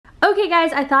Okay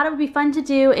guys, I thought it would be fun to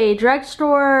do a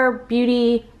drugstore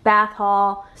beauty bath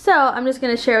haul. So I'm just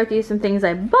gonna share with you some things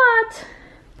I bought.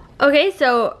 Okay,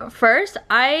 so first,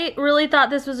 I really thought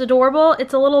this was adorable.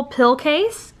 It's a little pill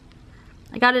case.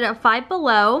 I got it at Five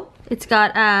Below. It's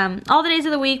got all the days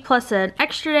of the week plus an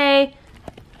extra day.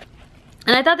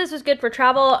 And I thought this was good for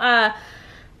travel.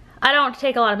 I don't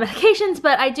take a lot of medications,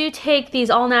 but I do take these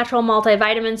all-natural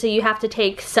multivitamins, so you have to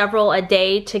take several a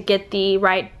day to get the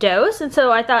right dose. And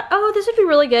so I thought, oh, this would be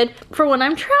really good for when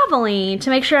I'm traveling, to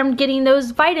make sure I'm getting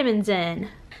those vitamins in.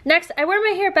 Next, I wear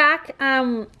my hair back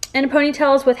in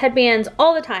ponytails with headbands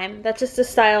all the time. That's just the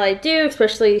style I do,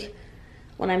 especially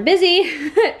when I'm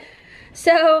busy.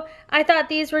 So I thought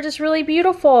these were just really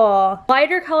beautiful.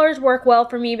 Lighter colors work well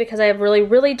for me because I have really,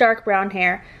 really dark brown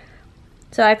hair.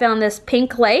 So I found this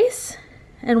pink lace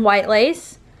and white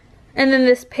lace, and then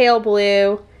this pale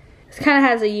blue. This kind of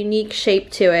has a unique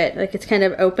shape to it, like it's kind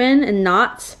of open and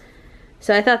knots.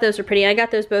 So I thought those were pretty. I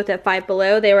got those both at Five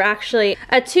Below. They were actually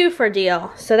a 2 for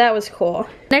deal, so that was cool.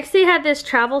 Next they had this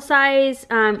travel size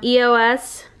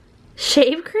EOS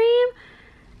shave cream.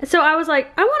 So I was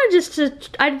like, I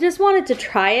just wanted to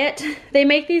try it. They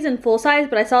make these in full size,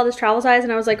 but I saw this travel size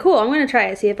and I was like, cool, I'm gonna try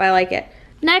it, see if I like it.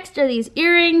 Next are these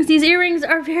earrings. These earrings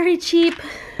are very cheap.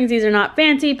 These are not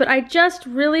fancy, but I just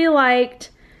really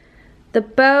liked the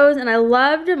bows, and I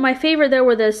loved, my favorite though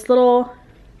were this little,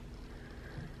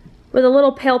 with the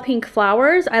little pale pink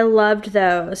flowers. I loved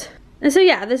those. And so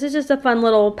yeah, this is just a fun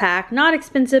little pack. Not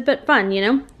expensive, but fun, you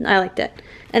know? I liked it.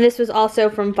 And this was also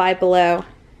from Five Below.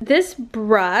 This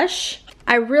brush,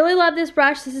 I really love this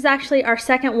brush. This is actually our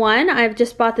second one. I've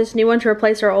just bought this new one to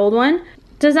replace our old one.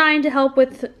 Designed to help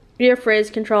with your frizz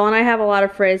control, and I have a lot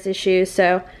of frizz issues,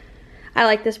 so I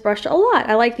like this brush a lot.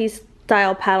 I like these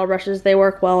style paddle brushes. They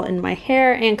work well in my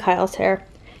hair and Kyle's hair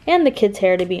and the kids'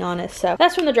 hair, to be honest. So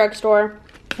that's from the drugstore.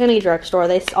 Any drugstore,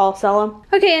 they all sell them.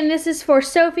 Okay, and this is for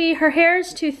Sophie. Her hair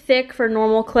is too thick for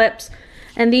normal clips,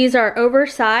 and these are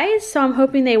oversized, so I'm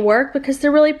hoping they work because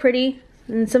they're really pretty.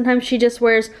 And sometimes she just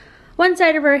wears one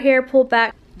side of her hair pulled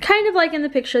back, kind of like in the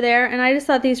picture there, and I just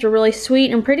thought these were really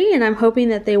sweet and pretty, and I'm hoping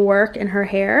that they work in her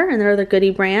hair, and they're the Goody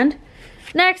brand.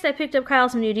 Next, I picked up Kyle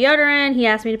some new deodorant. He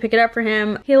asked me to pick it up for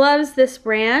him. He loves this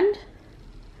brand.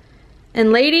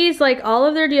 And ladies, like, all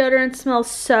of their deodorants smell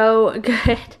so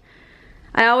good.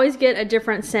 I always get a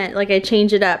different scent, like I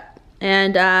change it up.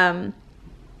 And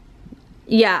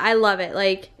yeah, I love it.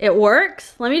 Like, it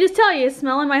works. Let me just tell you,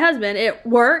 smelling my husband, it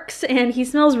works, and he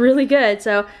smells really good.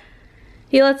 So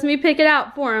he lets me pick it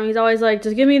out for him. He's always like,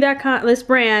 just give me this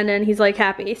brand, and he's like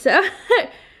happy. So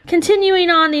continuing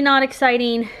on the not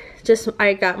exciting, just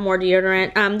I got more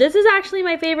deodorant. This is actually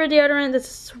my favorite deodorant. This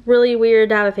is really weird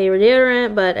to have a favorite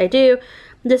deodorant, but I do.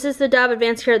 This is the Dove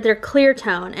Advanced Care, their clear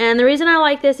tone. And the reason I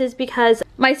like this is because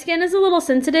my skin is a little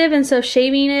sensitive, and so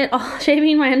shaving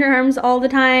my underarms all the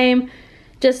time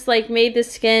just like made the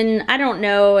skin, I don't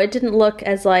know, it didn't look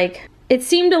as like, it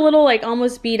seemed a little like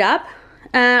almost beat up.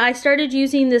 I started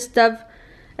using this Dove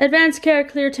Advanced Care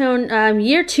Clear Tone 2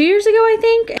 years ago, I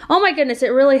think. Oh my goodness, it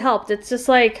really helped. It's just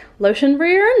like lotion for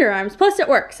your underarms. Plus it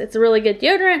works. It's a really good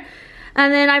deodorant.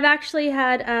 And then I've actually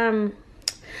had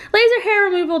laser hair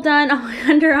removal done on my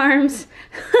underarms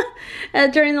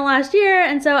during the last year.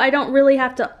 And so I don't really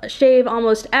have to shave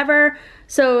almost ever.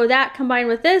 So that combined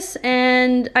with this,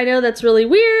 and I know that's really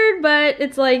weird, but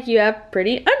it's like you have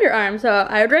pretty underarms. So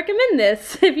I would recommend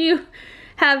this if you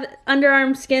have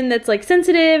underarm skin that's like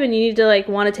sensitive and you need to like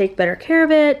want to take better care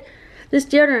of it. This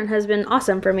deodorant has been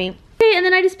awesome for me. Okay, and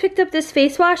then I just picked up this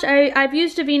face wash. I've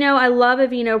used Aveeno. I love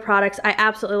Aveeno products. I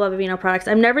absolutely love Aveeno products.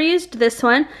 I've never used this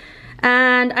one,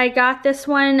 and I got this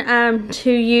one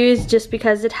to use just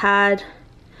because it had,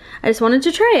 I just wanted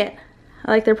to try it.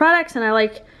 I like their products, and I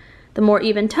like the more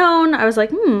even tone. I was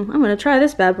like, I'm gonna try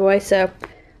this bad boy. So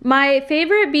my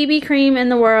favorite BB cream in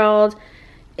the world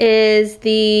is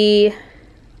the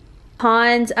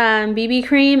Pond's BB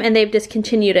cream, and they've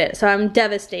discontinued it, so I'm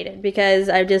devastated because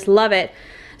I just love it.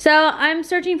 So I'm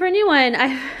searching for a new one.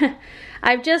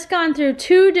 I've just gone through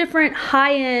 2 different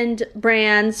high-end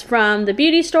brands from the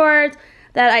beauty stores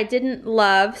that I didn't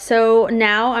love, so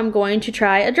now I'm going to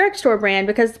try a drugstore brand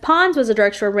because Pond's was a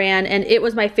drugstore brand and it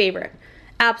was my favorite,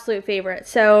 absolute favorite.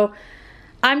 So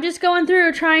I'm just going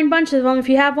through trying bunches of them. If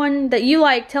you have one that you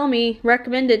like, tell me,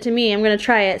 recommend it to me. I'm gonna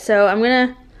try it. So I'm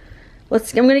gonna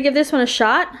give this one a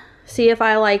shot, see if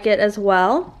I like it as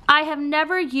well. I have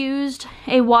never used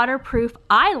a waterproof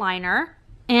eyeliner,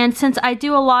 and since I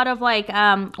do a lot of like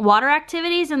water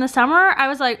activities in the summer, I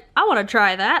was like, I want to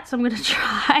try that, so I'm gonna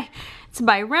try. It's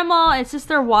by Rimmel. It's just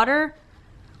their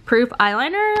waterproof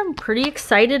eyeliner. I'm pretty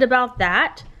excited about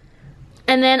that.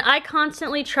 And then I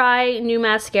constantly try new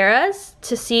mascaras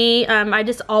to see, I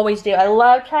just always do. I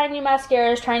love trying new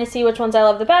mascaras, trying to see which ones I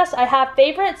love the best. I have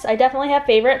favorites, I definitely have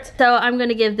favorites. So I'm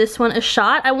gonna give this one a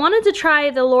shot. I wanted to try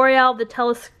the L'Oreal,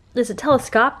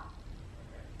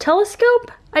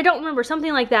 Telescope? I don't remember,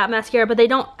 something like that mascara, but they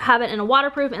don't have it in a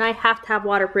waterproof, and I have to have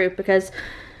waterproof because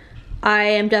I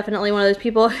am definitely one of those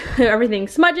people who everything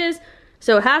smudges.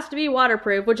 So it has to be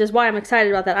waterproof, which is why I'm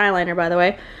excited about that eyeliner, by the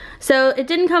way. So it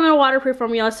didn't come in a waterproof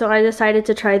formula, so I decided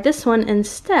to try this one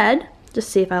instead, just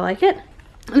see if I like it.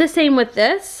 The same with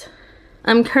this.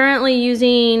 I'm currently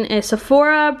using a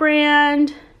Sephora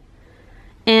brand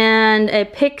and a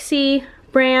Pixie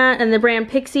brand, and the brand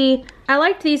Pixie. I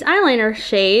liked these eyeliner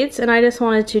shades, and I just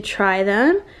wanted to try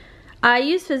them. I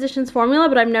use Physicians Formula,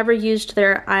 but I've never used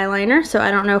their eyeliner, so I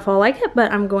don't know if I'll like it,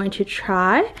 but I'm going to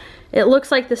try. It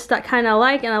looks like the stuff kind of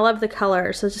like, and I love the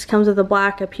color. So it just comes with a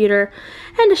black, a pewter,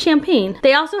 and a champagne.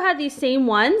 They also had these same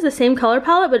ones, the same color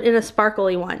palette, but in a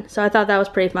sparkly one. So I thought that was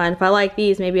pretty fun. If I like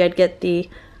these, maybe I'd get the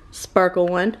sparkle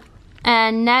one.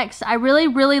 And next, I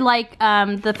really like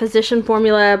the Physician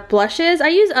Formula blushes. I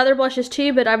use other blushes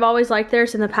too, but I've always liked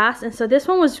theirs in the past. And so this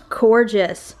one was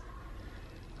gorgeous.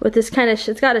 With this kind of,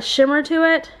 it's got a shimmer to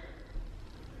it.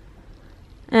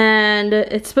 And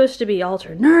it's supposed to be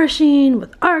ultra nourishing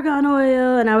with argan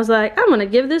oil, and I was like, I'm gonna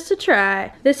give this a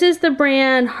try. This is the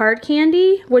brand Hard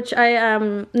Candy, which I've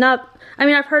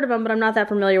heard of them, but I'm not that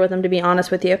familiar with them, to be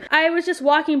honest with you. I was just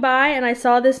walking by and I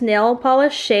saw this nail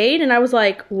polish shade, and I was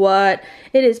like, what?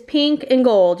 It is pink and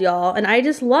gold, y'all, and I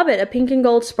just love it, a pink and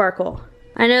gold sparkle.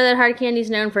 I know that Hard Candy is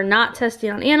known for not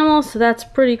testing on animals, so that's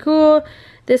pretty cool.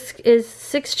 This is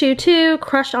 622,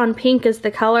 Crush on Pink is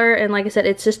the color, and like I said,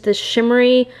 it's just this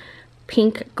shimmery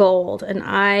pink gold, and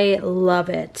I love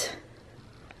it.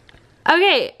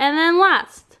 Okay, and then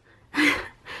last,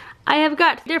 I have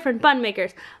got different bun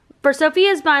makers. For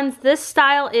Sophia's buns, this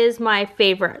style is my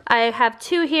favorite. I have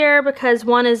two here because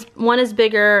one is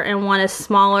bigger and one is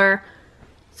smaller,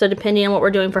 so depending on what we're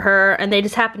doing for her, and they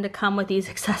just happen to come with these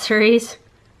accessories,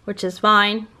 which is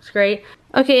fine, it's great.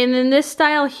 Okay, and then this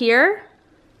style here,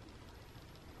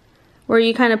 where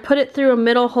you kind of put it through a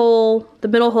middle hole,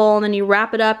 and then you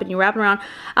wrap it up and you wrap it around.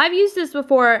 I've used this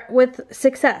before with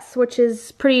success, which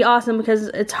is pretty awesome because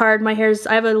it's hard. I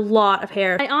have a lot of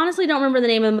hair. I honestly don't remember the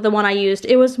name of the one I used.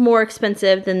 It was more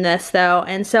expensive than this though,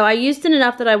 and so I used it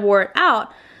enough that I wore it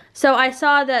out. So I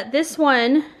saw that this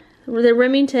one, the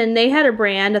Remington, they had a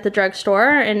brand at the drugstore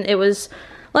and it was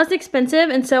less expensive,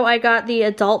 and so I got the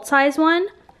adult size one,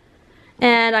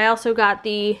 and I also got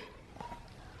the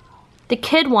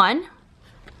kid one.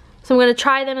 So I'm going to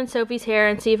try them in Sophie's hair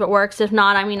and see if it works. If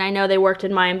not, I mean, I know they worked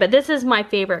in mine, but this is my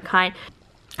favorite kind.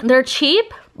 They're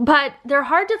cheap, but they're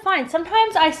hard to find.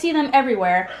 Sometimes I see them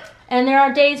everywhere, and there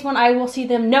are days when I will see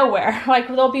them nowhere. Like,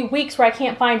 there'll be weeks where I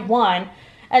can't find one,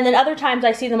 and then other times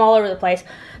I see them all over the place.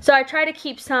 So I try to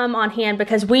keep some on hand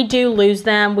because we do lose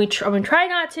them. We try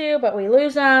not to, but we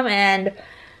lose them, and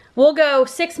we'll go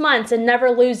 6 months and never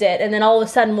lose it, and then all of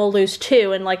a sudden we'll lose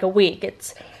 2 in like a week.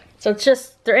 So it's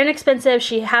just, they're inexpensive.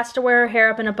 She has to wear her hair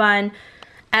up in a bun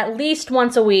at least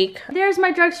once a week. There's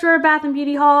my drugstore bath and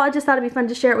beauty haul. I just thought it'd be fun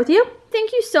to share it with you.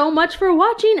 Thank you so much for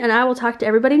watching, and I will talk to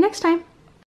everybody next time.